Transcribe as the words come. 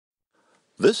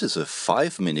This is a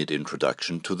 5-minute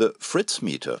introduction to the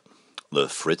Fritzmeter. The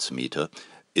Fritzmeter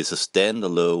is a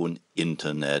standalone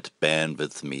internet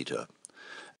bandwidth meter.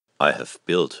 I have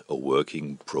built a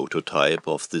working prototype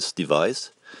of this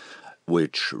device,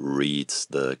 which reads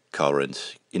the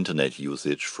current internet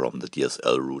usage from the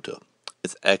DSL router.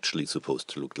 It's actually supposed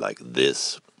to look like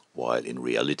this, while in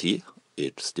reality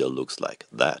it still looks like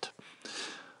that.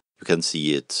 You can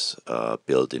see it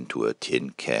built into a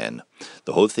tin can.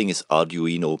 The whole thing is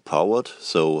Arduino powered,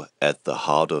 so at the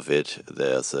heart of it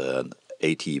there's an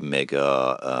 80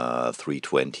 mega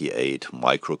 328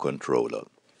 microcontroller.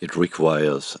 It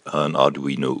requires an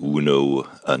Arduino Uno,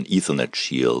 an Ethernet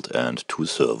shield and 2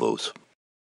 servos.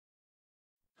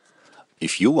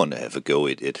 If you want to have a go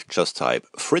at it, just type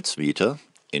Fritzmeter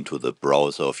into the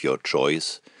browser of your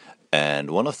choice,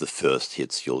 and one of the first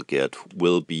hits you'll get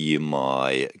will be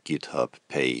my GitHub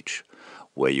page,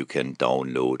 where you can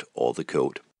download all the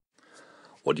code.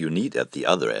 What you need at the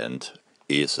other end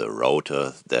is a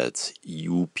router that's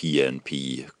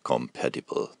UPnP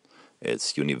compatible.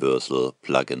 It's universal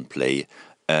plug and play,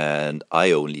 and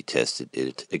I only tested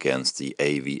it against the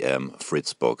AVM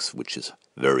Fritzbox, which is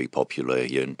very popular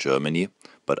here in Germany,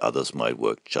 but others might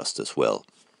work just as well.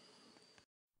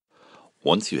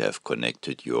 Once you have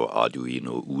connected your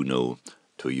Arduino Uno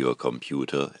to your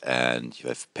computer and you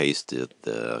have pasted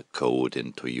the code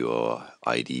into your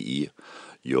IDE,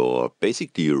 you're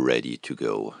basically ready to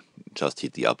go. Just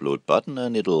hit the upload button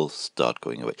and it'll start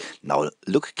going away. Now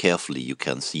look carefully, you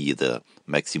can see the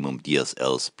maximum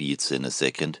DSL speeds in a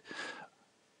second.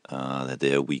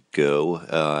 There we go.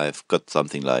 I've got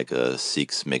something like a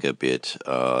 6 megabit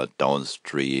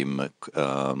downstream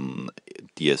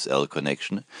DSL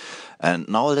connection. And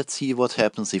now let's see what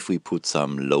happens if we put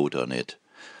some load on it.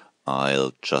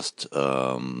 I'll just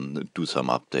do some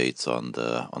updates on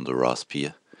the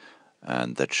Raspberry,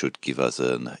 and that should give us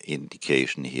an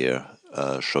indication here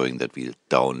showing that we'll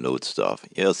download stuff.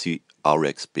 Yes, the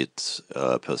RX bits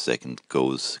per second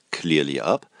goes clearly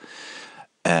up.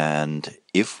 And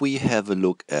if we have a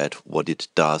look at what it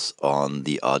does on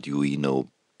the Arduino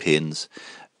pins,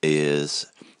 is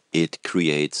it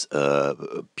creates a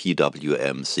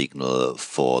PWM signal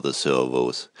for the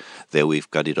servos. There we've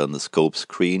got it on the scope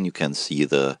screen. You can see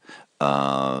the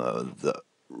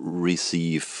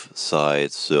receive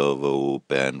side servo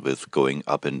bandwidth going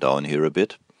up and down here a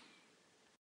bit.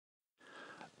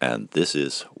 And this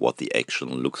is what the action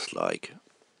looks like.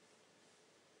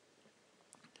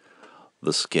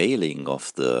 The scaling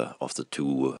of the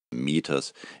 2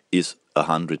 meters is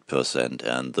 100%,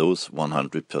 and those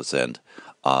 100%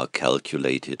 are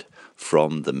calculated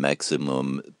from the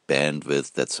maximum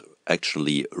bandwidth that's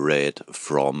actually read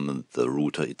from the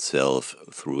router itself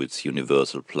through its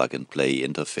universal plug-and-play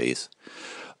interface.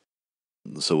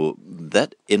 So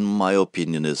that, in my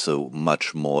opinion, is a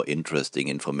much more interesting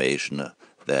information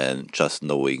than just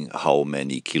knowing how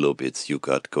many kilobits you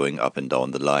got going up and down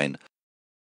the line.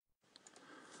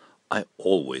 I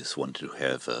always wanted to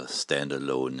have a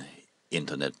standalone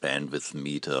internet bandwidth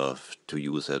meter to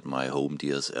use at my home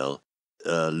DSL.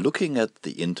 Looking at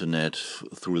the internet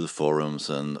through the forums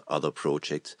and other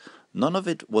projects, none of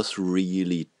it was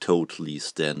really totally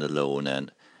standalone,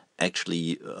 and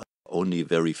actually only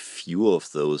very few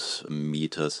of those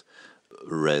meters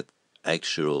read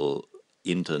actual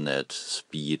internet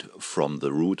speed from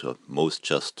the router. Most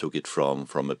just took it from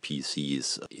a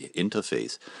PC's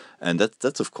interface, and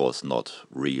that's of course not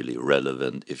really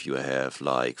relevant if you have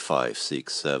like 5,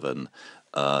 6, 7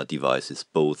 devices,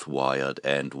 both wired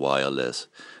and wireless,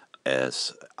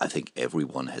 as I think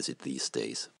everyone has it these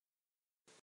days.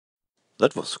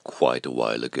 That was quite a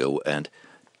while ago, and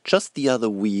just the other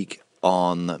week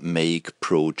on Make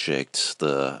Project,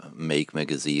 the Make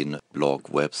Magazine blog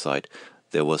website,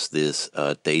 there was this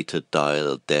data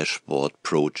dial dashboard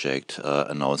project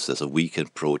announced as a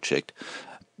weekend project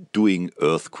doing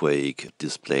earthquake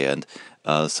display, and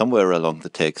somewhere along the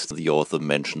text the author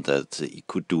mentioned that he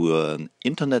could do an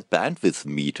internet bandwidth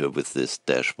meter with this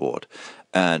dashboard,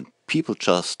 and people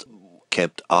just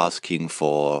kept asking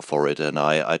for it, and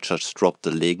I just dropped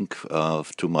the link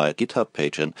to my GitHub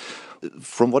page, and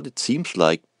from what it seems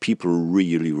like, people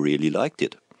really liked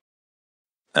it.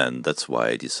 And that's why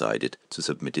I decided to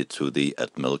submit it to the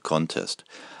Atmel contest.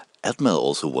 Atmel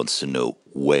also wants to know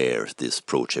where this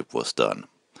project was done.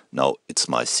 Now, it's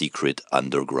my secret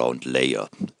underground layer,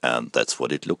 and that's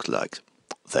what it looked like.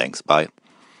 Thanks, bye.